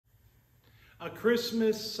a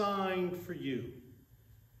Christmas sign for you.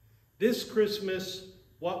 This Christmas,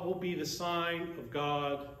 what will be the sign of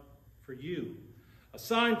God for you? A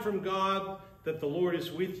sign from God that the Lord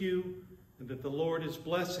is with you and that the Lord is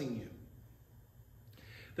blessing you.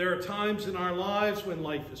 There are times in our lives when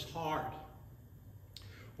life is hard,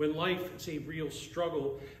 when life is a real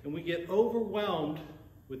struggle, and we get overwhelmed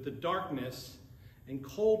with the darkness and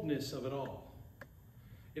coldness of it all.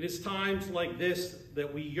 It is times like this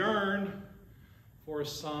that we yearn for a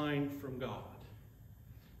sign from God,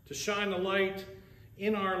 to shine a light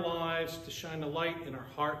in our lives, to shine a light in our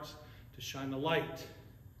hearts, to shine a light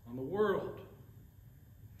on the world.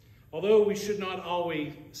 Although we should not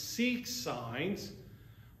always seek signs,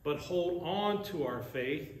 but hold on to our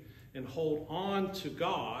faith and hold on to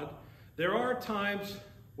God, there are times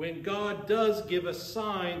when God does give us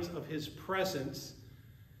signs of his presence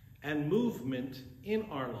and movement in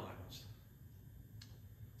our lives.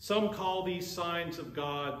 Some call these signs of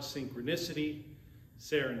God synchronicity,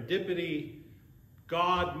 serendipity,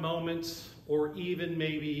 God moments, or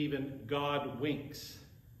maybe even God winks.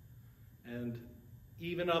 And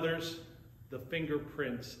even others, the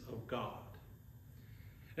fingerprints of God.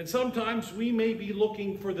 And sometimes we may be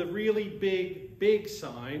looking for the really big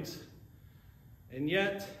signs, and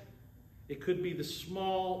yet it could be the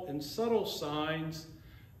small and subtle signs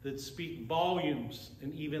that speak volumes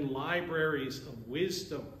and even libraries of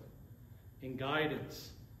wisdom and guidance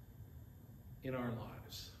in our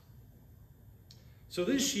lives. So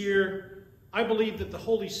this year, I believe that the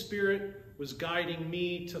Holy Spirit was guiding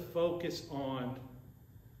me to focus on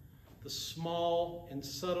the small and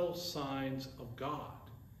subtle signs of God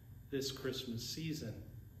this Christmas season.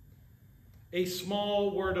 A small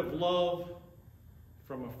word of love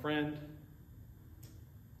from a friend,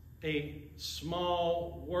 a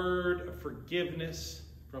small word of forgiveness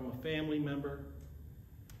from a family member,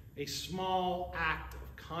 a small act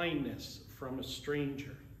of kindness from a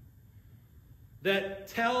stranger that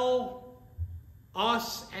tell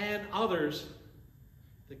us and others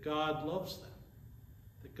that God loves them,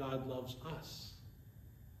 that God loves us.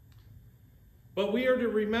 But we are to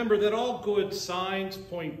remember that all good signs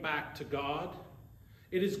point back to God.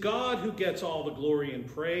 It is God who gets all the glory and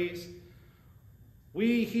praise.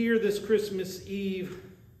 We here this Christmas Eve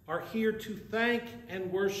are here to thank and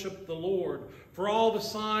worship the Lord for all the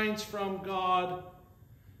signs from God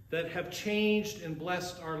that have changed and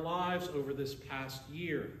blessed our lives over this past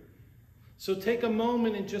year. So take a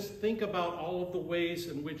moment and just think about all of the ways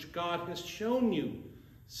in which God has shown you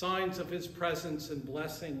signs of his presence and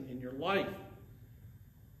blessing in your life.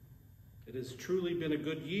 It has truly been a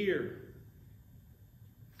good year.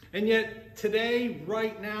 And yet today,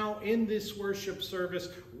 right now, in this worship service,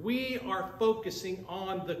 we are focusing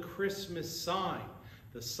on the Christmas sign,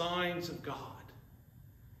 the signs of God.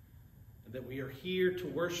 And that we are here to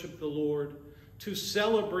worship the Lord, to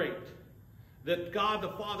celebrate that God the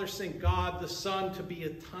Father sent God the Son to be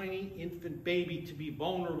a tiny infant baby, to be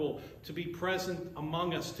vulnerable, to be present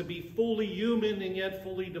among us, to be fully human and yet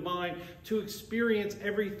fully divine, to experience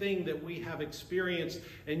everything that we have experienced,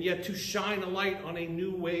 and yet to shine a light on a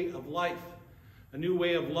new way of life, a new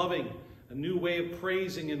way of loving, a new way of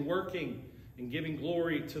praising and working and giving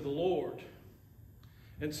glory to the Lord.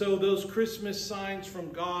 And so those Christmas signs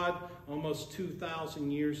from God almost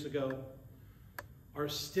 2,000 years ago are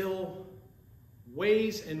still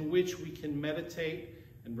ways in which we can meditate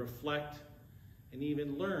and reflect and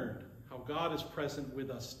even learn how God is present with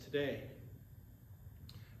us today.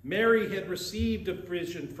 Mary had received a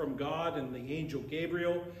vision from God, and the angel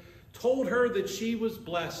Gabriel told her that she was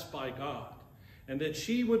blessed by God and that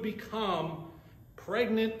she would become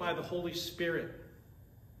pregnant by the Holy Spirit.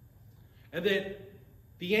 And that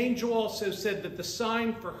the angel also said that the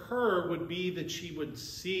sign for her would be that she would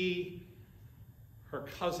see her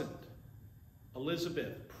cousin,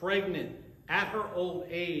 Elizabeth, pregnant at her old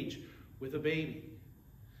age with a baby.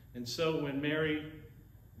 And so when Mary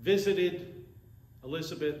visited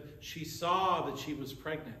Elizabeth, she saw that she was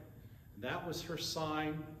pregnant. That was her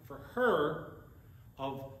sign for her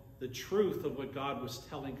of the truth of what God was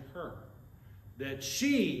telling her, that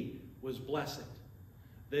she was blessed,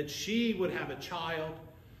 that she would have a child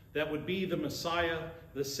that would be the Messiah,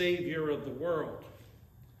 the Savior of the world,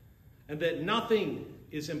 and that nothing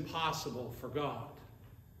is impossible for God.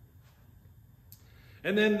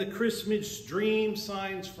 And then the Christmas dream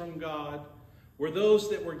signs from God were those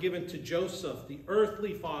that were given to Joseph, the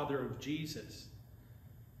earthly father of Jesus,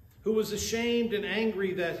 who was ashamed and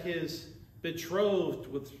angry that his betrothed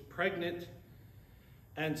was pregnant.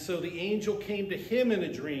 And so the angel came to him in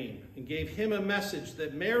a dream and gave him a message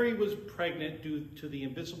that Mary was pregnant due to the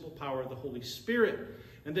invisible power of the Holy Spirit.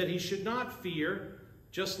 and that he should not fear,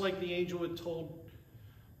 just like the angel had told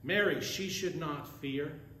Mary she should not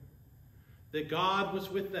fear, that God was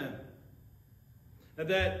with them, and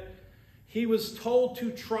that he was told to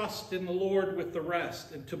trust in the Lord with the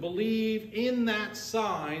rest and to believe in that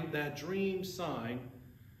sign, that dream sign,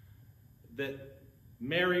 that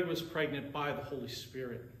Mary was pregnant by the Holy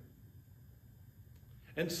Spirit.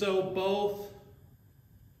 And so both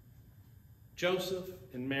Joseph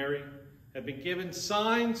and Mary had been given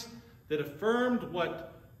signs that affirmed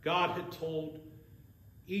what God had told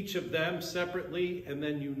each of them separately and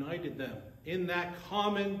then united them in that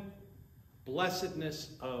common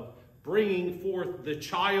blessedness of bringing forth the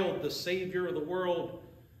child, the Savior of the world,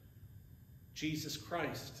 Jesus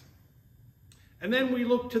Christ. And then we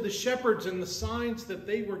look to the shepherds and the signs that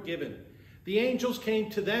they were given. The angels came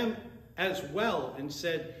to them as well and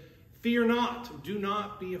said, "Fear not, do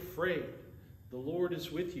not be afraid. The Lord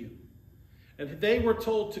is with you." And they were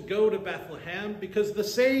told to go to Bethlehem because the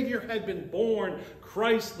Savior had been born,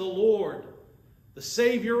 Christ the Lord, the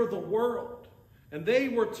Savior of the world. And they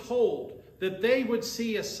were told that they would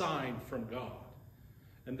see a sign from God,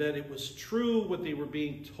 and that it was true what they were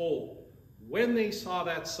being told when they saw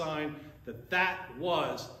that sign, that that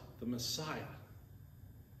was the Messiah.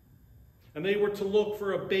 And they were to look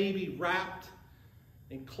for a baby wrapped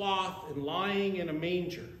in cloth and lying in a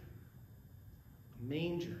manger. A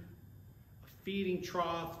manger, a feeding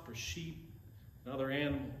trough for sheep and other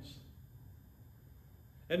animals.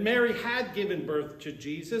 And Mary had given birth to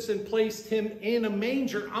Jesus and placed him in a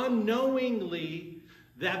manger, unknowingly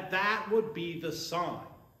that that would be the sign.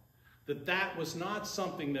 That that was not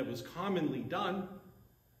something that was commonly done.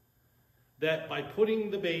 That by putting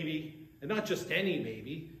the baby, and not just any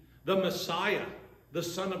baby, the Messiah, the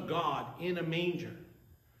Son of God, in a manger,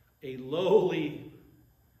 a lowly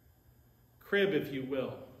crib, if you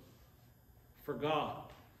will, for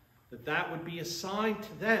God, that that would be a sign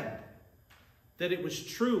to them that it was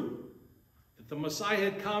true, that the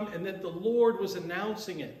Messiah had come, and that the Lord was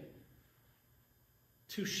announcing it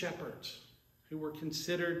to shepherds who were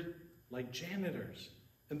considered like janitors,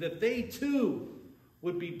 and that they too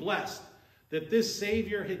would be blessed, that this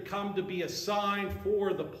Savior had come to be a sign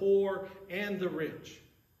for the poor and the rich,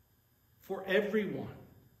 for everyone.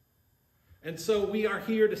 And so we are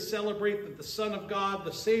here to celebrate that the Son of God,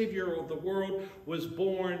 the Savior of the world, was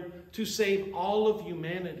born to save all of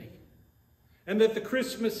humanity. And that the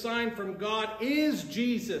Christmas sign from God is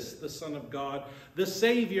Jesus, the Son of God, the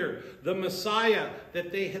Savior, the Messiah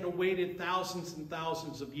that they had awaited thousands and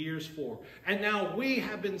thousands of years for. And now we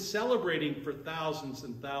have been celebrating for thousands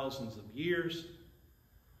and thousands of years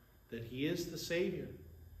that he is the Savior.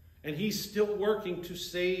 And he's still working to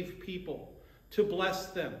save people, to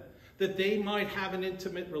bless them, that they might have an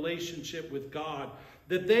intimate relationship with God,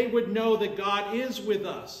 that they would know that God is with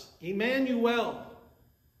us, Emmanuel,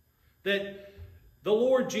 that the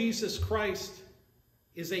Lord Jesus Christ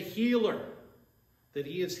is a healer, that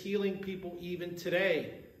he is healing people even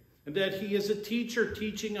today, and that he is a teacher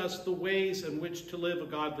teaching us the ways in which to live a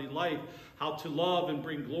godly life, how to love and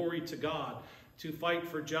bring glory to God, to fight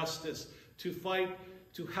for justice, to fight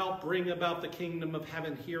to help bring about the kingdom of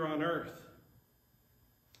heaven here on earth.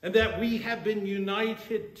 And that we have been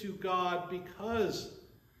united to God because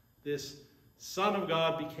this Son of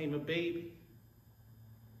God became a baby.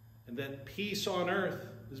 And that peace on earth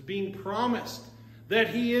is being promised, that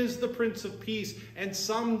he is the Prince of Peace, and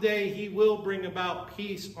someday he will bring about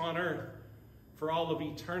peace on earth for all of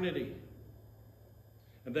eternity.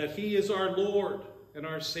 And that he is our Lord and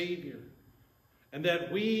our Savior, and that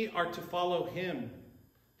we are to follow him,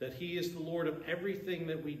 that he is the Lord of everything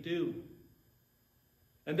that we do,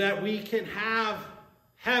 and that we can have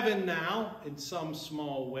heaven now in some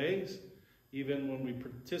small ways, even when we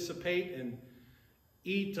participate and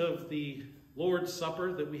eat of the Lord's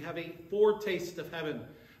Supper, that we have a foretaste of heaven,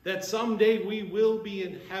 that someday we will be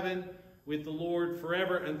in heaven with the Lord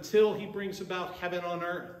forever until he brings about heaven on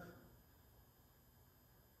earth.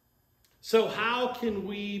 So how can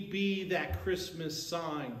we be that Christmas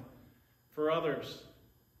sign for others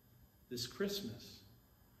this Christmas?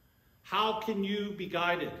 How can you be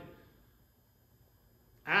guided?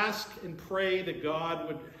 Ask and pray that God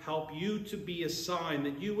would help you to be a sign,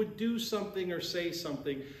 that you would do something or say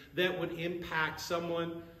something that would impact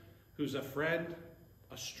someone who's a friend,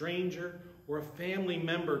 a stranger, or a family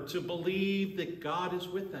member to believe that God is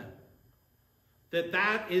with them.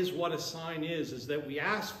 That is what a sign is that we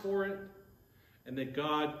ask for it and that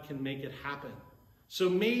God can make it happen. So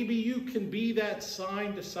maybe you can be that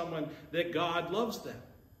sign to someone that God loves them,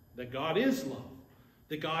 that God is love,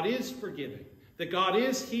 that God is forgiving, that God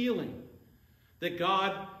is healing, that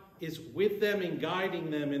God is with them and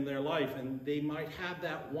guiding them in their life, and they might have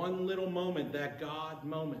that one little moment, that God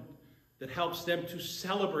moment, that helps them to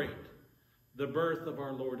celebrate the birth of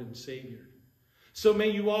our Lord and Savior. So may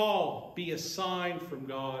you all be a sign from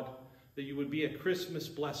God, that you would be a Christmas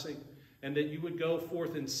blessing, and that you would go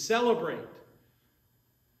forth and celebrate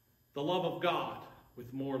the love of God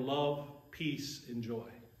with more love, peace, and joy.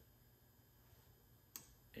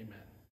 Amen.